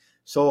subsequently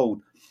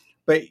sold.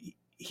 But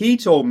he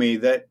told me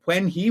that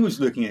when he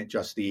was looking at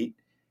Just Eat,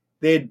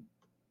 they'd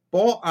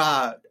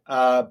bought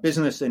a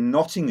business in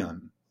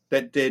Nottingham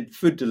that did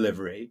food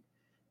delivery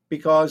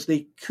because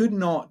they could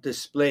not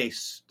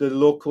displace the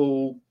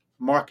local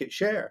market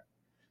share.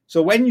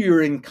 So when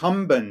you're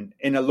incumbent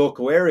in a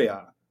local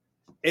area,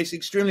 it's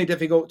extremely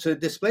difficult to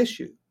displace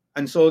you.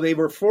 And so they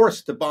were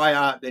forced to buy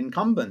out the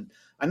incumbent.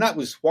 And that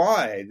was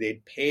why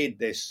they'd paid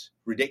this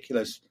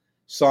ridiculous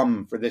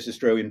sum for this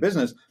Australian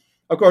business.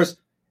 Of course,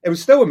 it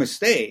was still a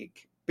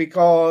mistake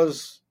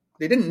because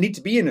they didn't need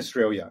to be in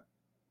Australia.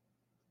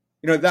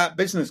 That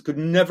business could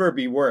never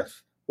be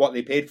worth what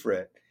they paid for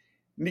it.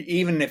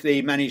 even if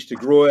they managed to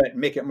grow it and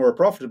make it more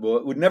profitable,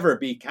 it would never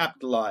be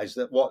capitalized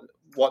at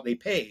what they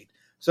paid.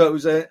 So it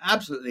was an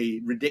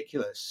absolutely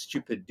ridiculous,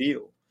 stupid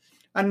deal.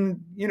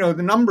 And, you know,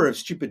 the number of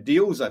stupid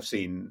deals I've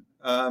seen,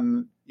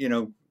 you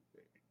know,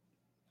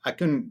 I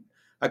couldn't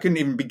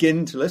even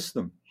begin to list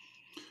them.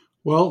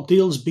 Well,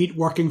 deals beat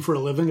working for a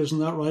living, isn't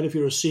that right? If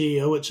you're a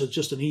CEO, it's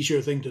just an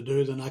easier thing to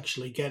do than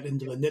actually get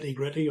into the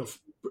nitty-gritty of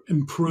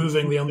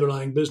improving the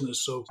underlying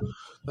business. So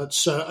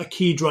that's a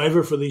key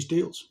driver for these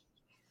deals.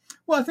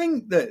 Well, I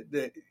think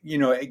that you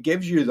know, it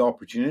gives you the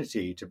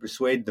opportunity to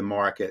persuade the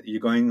market that you're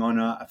going on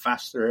a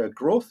faster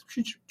growth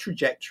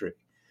trajectory.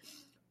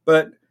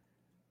 But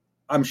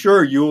I'm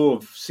sure you'll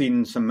have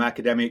seen some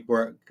academic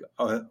work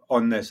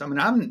on this. I mean,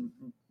 I haven't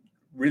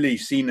really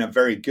seen a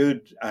very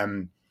good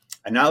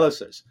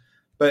analysis.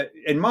 But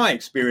in my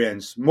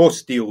experience,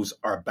 most deals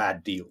are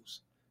bad deals.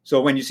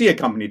 So when you see a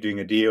company doing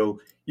a deal,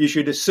 you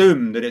should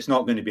assume that it's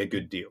not going to be a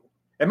good deal.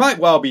 It might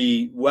well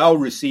be well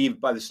received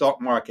by the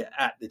stock market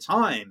at the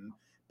time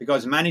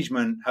because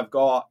management have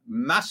got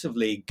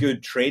massively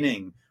good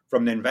training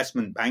from the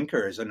investment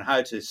bankers on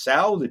how to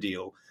sell the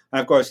deal. And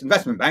of course,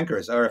 investment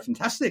bankers are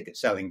fantastic at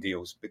selling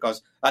deals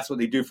because that's what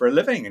they do for a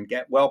living and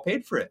get well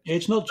paid for it.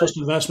 It's not just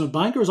investment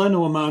bankers. I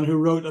know a man who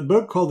wrote a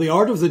book called The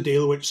Art of the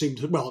Deal, which seemed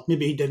to, well,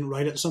 maybe he didn't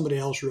write it, somebody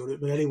else wrote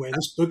it. But anyway,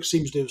 this book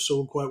seems to have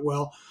sold quite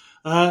well.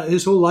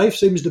 His whole life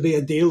seems to be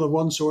a deal of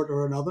one sort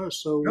or another.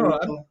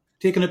 So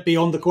taking it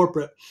beyond the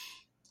corporate.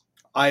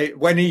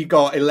 When he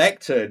got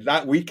elected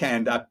that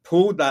weekend, I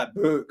pulled that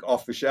book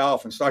off the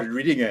shelf and started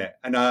reading it.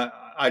 And I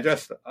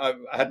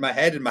had my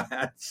head in my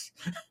hands.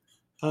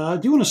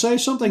 Do you want to say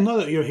something now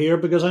that you're here?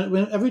 Because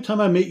every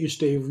time I meet you,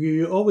 Steve,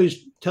 you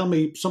always tell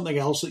me something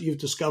else that you've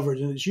discovered,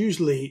 and it's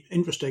usually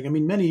interesting. I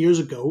mean, many years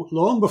ago,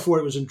 long before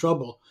it was in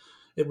trouble,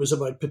 it was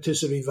about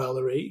Patisserie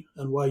Valerie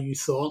and why you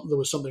thought there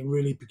was something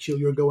really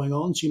peculiar going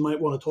on. So you might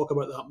want to talk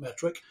about that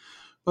metric.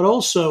 But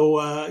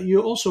also,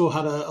 you also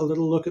had a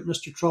little look at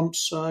Mr.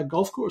 Trump's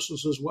golf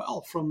courses as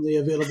well from the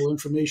available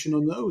information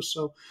on those.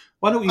 So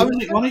why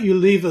don't you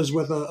leave us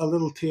with a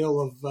little tale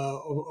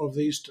of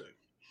these two?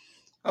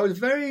 I was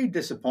very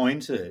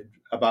disappointed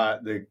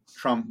about the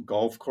Trump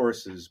golf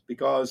courses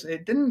because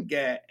it didn't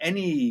get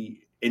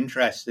any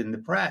interest in the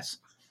press.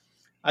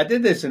 I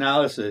did this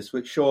analysis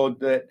which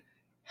showed that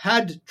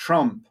had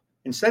Trump,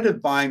 instead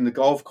of buying the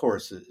golf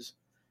courses,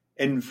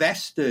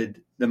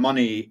 invested the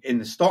money in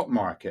the stock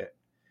market,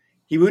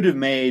 he would have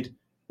made,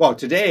 well,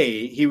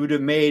 today he would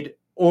have made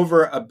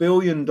over $1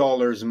 billion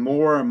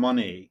more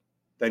money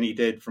than he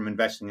did from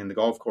investing in the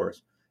golf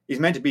course. He's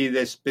meant to be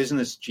this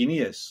business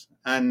genius,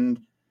 and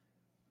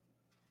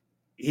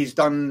he's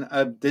done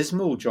a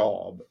dismal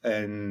job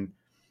in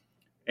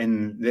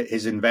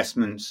his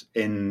investments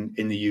in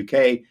the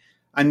UK.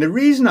 And the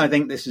reason I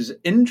think this is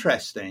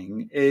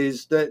interesting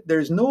is that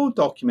there's no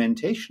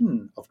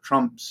documentation of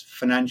Trump's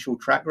financial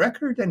track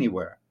record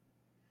anywhere.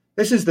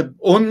 This is the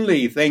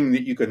only thing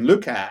that you can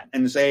look at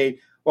and say,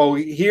 well,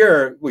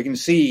 here we can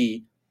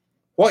see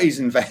what he's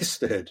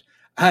invested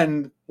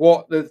and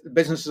what the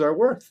businesses are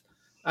worth.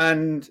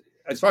 And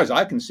as far as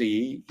I can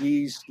see,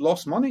 he's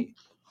lost money.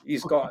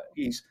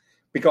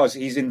 Because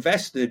he's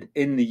invested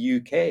in the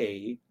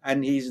UK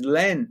and he's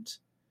lent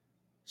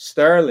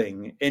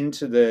sterling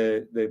into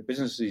the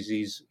businesses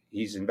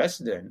he's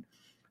invested in,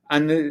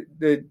 and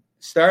the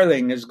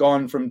sterling has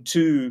gone from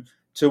 2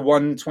 to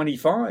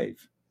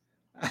 125,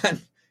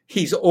 and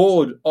he's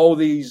owed all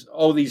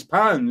these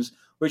pounds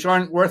which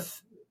aren't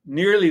worth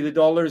nearly the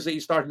dollars that he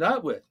started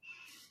out with.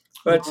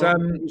 But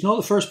he's not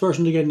the first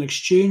person to get an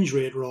exchange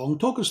rate wrong.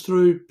 Talk us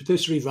through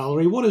Patisserie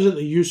Valerie. What is it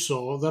that you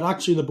saw that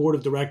actually the board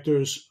of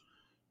directors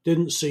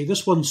didn't see?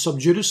 This one's sub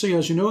judice,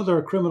 as you know. There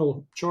are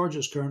criminal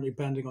charges currently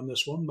pending on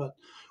this one. But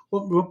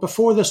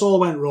before this all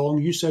went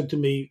wrong, you said to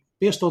me,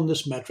 based on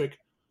this metric,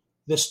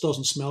 this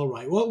doesn't smell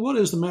right. What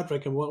is the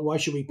metric, and why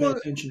should we pay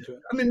attention to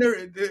it? I mean,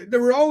 there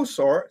were all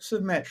sorts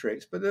of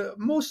metrics, but the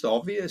most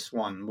obvious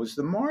one was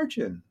the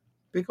margin.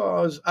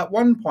 Because at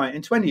one point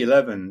in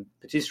 2011,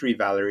 Patisserie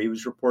Valerie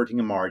was reporting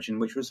a margin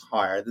which was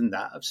higher than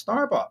that of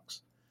Starbucks.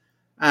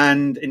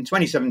 And in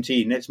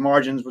 2017, its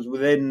margins was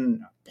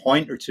within a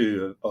point or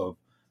two of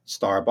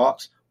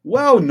Starbucks,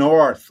 well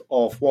north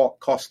of what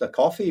Costa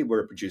Coffee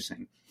were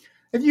producing.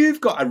 If you've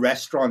got a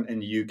restaurant in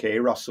the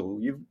UK, Russell,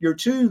 your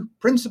two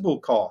principal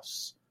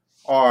costs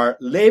are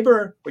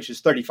labour, which is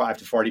 35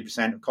 to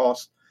 40% of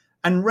cost,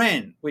 and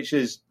rent, which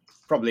is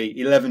probably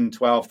 11,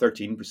 12,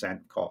 13%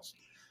 of cost.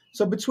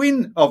 So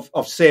between of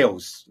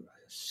sales,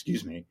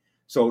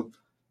 so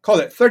call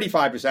it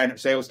 35%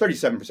 of sales,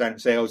 37%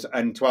 of sales,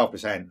 and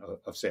 12%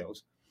 of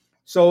sales.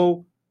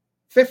 So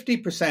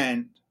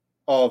 50%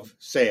 of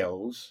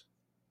sales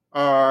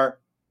are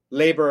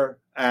labor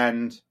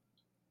and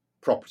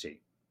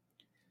property.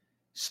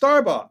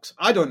 Starbucks,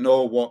 I don't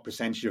know what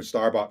percentage of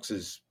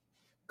Starbucks'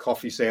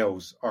 coffee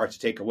sales are to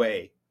take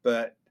away,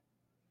 but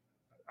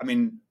I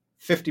mean,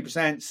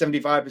 50%,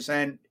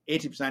 75%,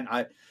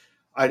 80%,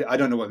 I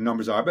don't know what the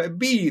numbers are, but it'd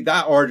be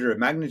that order of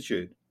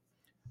magnitude.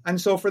 And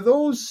so for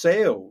those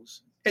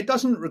sales, it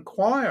doesn't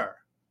require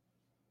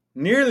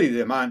nearly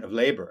the amount of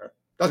labor,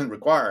 doesn't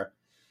require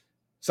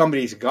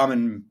somebody to come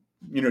and,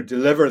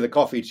 deliver the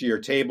coffee to your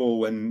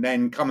table and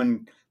then come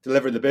and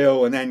deliver the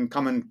bill and then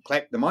come and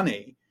collect the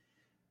money.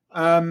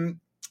 And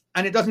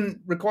it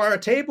doesn't require a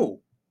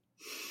table.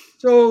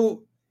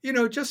 So,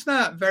 just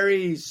that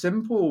very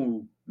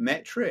simple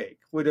metric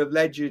would have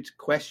led you to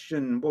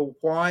question, well,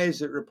 why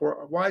is it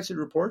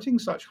reporting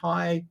such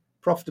high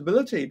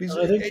profitability? Because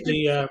I think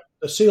the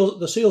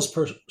sales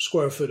per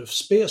square foot of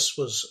space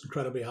was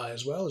incredibly high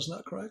as well. Isn't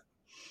that correct?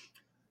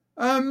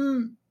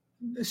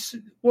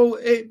 Well,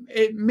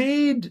 it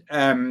made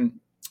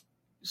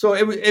so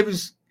it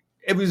was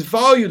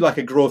valued like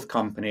a growth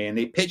company, and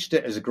they pitched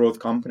it as a growth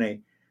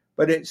company,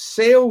 but its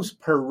sales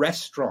per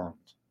restaurant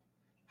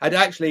had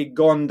actually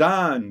gone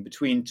down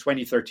between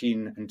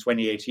 2013 and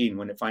 2018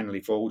 when it finally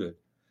folded.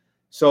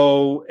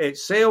 So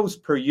its sales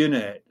per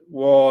unit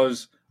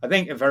was, I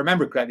think, if I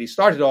remember correctly,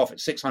 started off at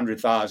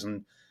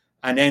 600,000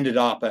 and ended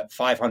up at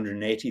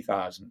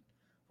 580,000.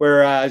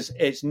 Whereas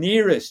its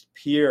nearest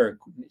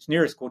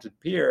quoted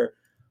peer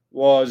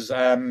was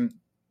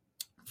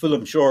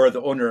Fulham Shore,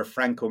 the owner of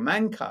Franco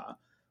Manca,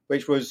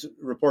 which was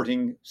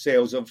reporting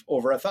sales of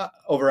over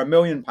 £1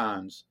 million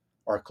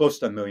or close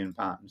to £1 million.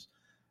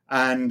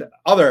 And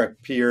other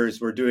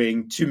peers were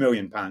doing £2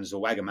 million.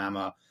 So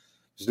Wagamama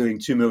was doing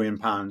 £2 million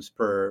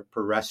per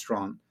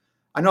restaurant.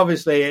 And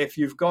obviously, if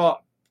you've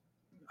got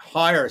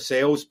higher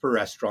sales per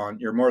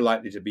restaurant, you're more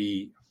likely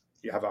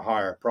you have a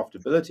higher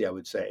profitability, I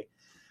would say.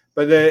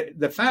 But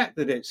the fact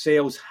that its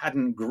sales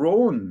hadn't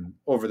grown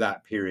over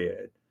that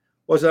period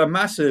was a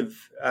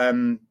massive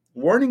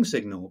warning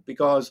signal,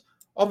 because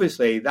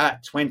obviously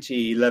that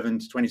 2011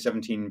 to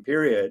 2017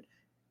 period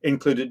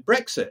included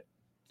Brexit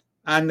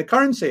and the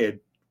currency had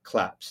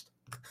collapsed.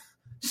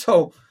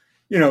 So,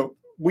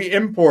 we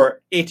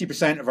import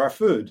 80% of our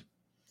food.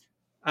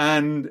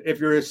 And if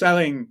you're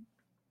selling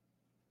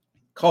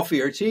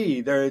coffee or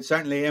tea, they're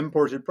certainly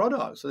imported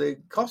products, so they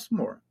cost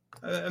more.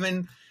 I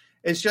mean,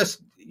 it's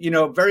just,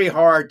 very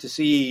hard to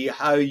see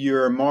how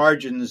your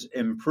margins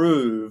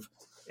improve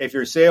if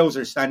your sales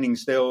are standing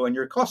still and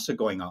your costs are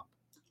going up.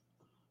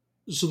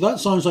 So that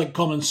sounds like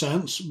common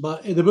sense,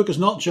 but the book is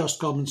not just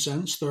common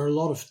sense. There are a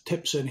lot of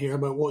tips in here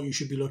about what you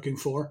should be looking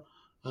for.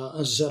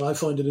 As I said, I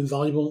find it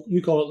invaluable.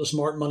 You call it the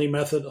smart money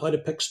method, how to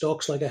pick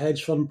stocks like a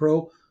hedge fund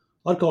pro.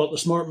 I'd call it the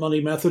smart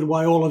money method,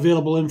 why all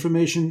available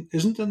information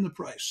isn't in the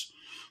price.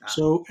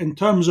 So in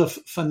terms of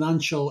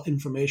financial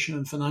information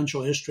and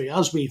financial history,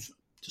 as we've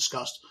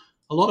discussed,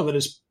 a lot of it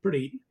is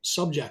pretty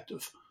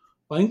subjective.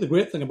 But I think the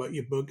great thing about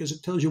your book is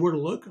it tells you where to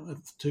look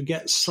to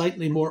get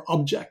slightly more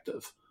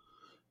objective,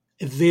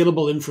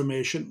 available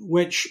information,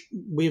 which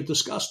we've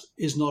discussed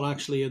is not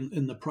actually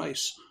in the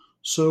price.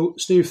 So,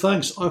 Steve,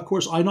 thanks. Of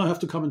course, I now have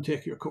to come and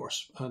take your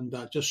course and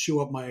just show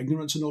up my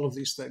ignorance in all of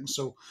these things.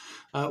 So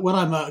when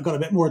I've got a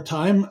bit more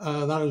time,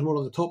 that is one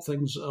of the top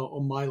things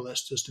on my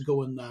list, is to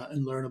go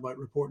and learn about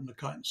reporting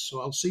accounts. So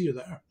I'll see you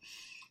there.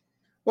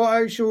 Well,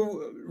 I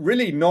shall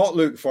really not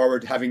look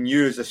forward to having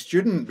you as a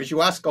student, because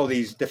you ask all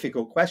these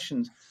difficult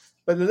questions.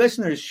 But the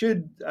listeners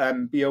should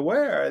be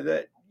aware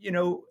that,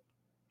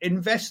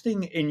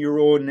 investing in your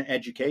own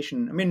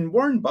education. I mean,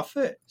 Warren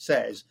Buffett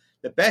says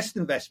the best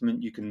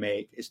investment you can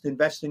make is to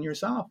invest in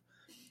yourself.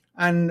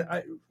 And,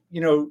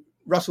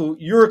 Russell,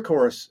 your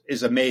course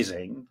is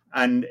amazing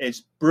and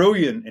it's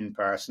brilliant in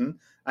person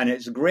and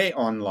it's great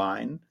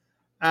online.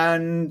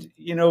 And,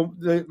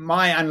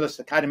 my Analyst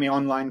Academy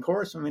online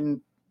course, I mean,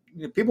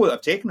 people that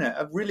have taken it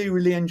have really,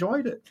 really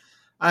enjoyed it.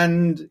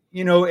 And,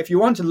 if you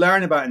want to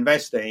learn about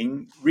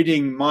investing,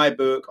 reading my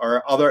book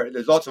or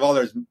there's lots of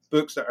other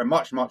books that are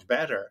much, much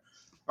better,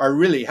 are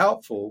really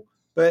helpful.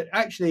 But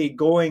actually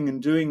going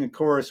and doing a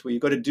course where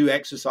you've got to do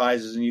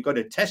exercises and you've got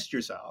to test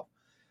yourself,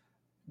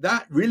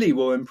 that really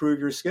will improve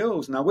your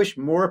skills. And I wish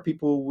more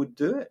people would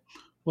do it.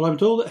 Well, I'm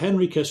told that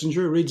Henry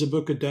Kissinger reads a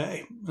book a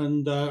day.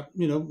 And,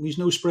 he's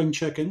no spring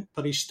chicken,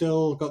 but he's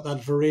still got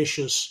that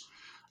voracious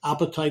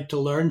appetite to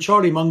learn.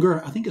 Charlie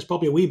Munger, I think, is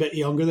probably a wee bit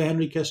younger than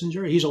Henry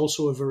Kissinger. He's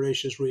also a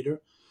voracious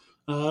reader.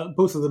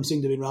 Both of them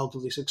seem to be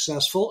relatively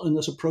successful in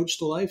this approach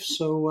to life.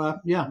 So,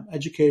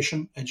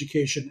 education.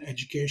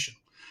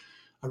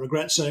 I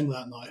regret saying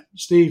that now.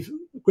 Steve,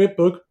 great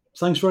book.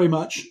 Thanks very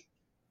much.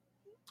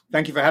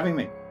 Thank you for having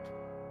me.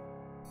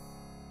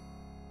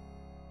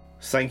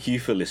 Thank you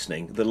for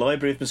listening. The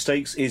Library of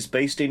Mistakes is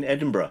based in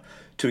Edinburgh.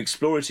 To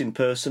explore it in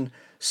person,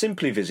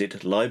 simply visit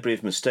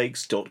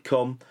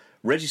libraryofmistakes.com,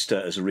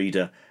 register as a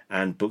reader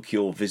and book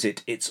your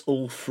visit. It's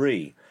all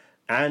free.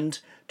 And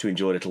to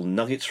enjoy little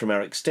nuggets from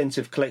our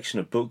extensive collection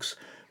of books,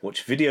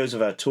 watch videos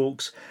of our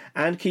talks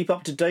and keep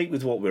up to date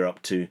with what we're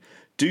up to,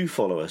 do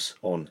follow us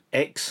on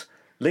X,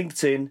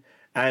 LinkedIn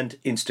and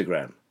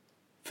Instagram.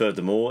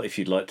 Furthermore, if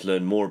you'd like to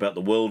learn more about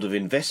the world of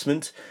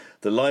investment,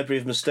 the Library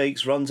of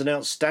Mistakes runs an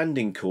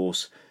outstanding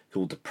course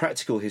called The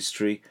Practical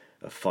History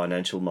of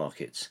Financial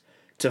Markets.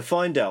 To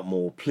find out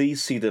more,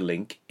 please see the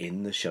link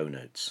in the show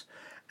notes.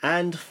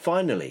 And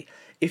finally,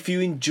 if you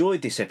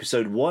enjoyed this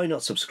episode, why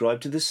not subscribe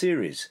to the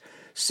series?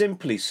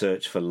 simply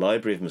search for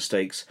Library of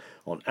Mistakes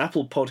on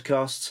Apple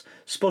Podcasts,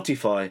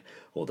 Spotify,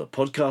 or the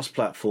podcast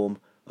platform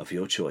of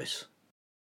your choice.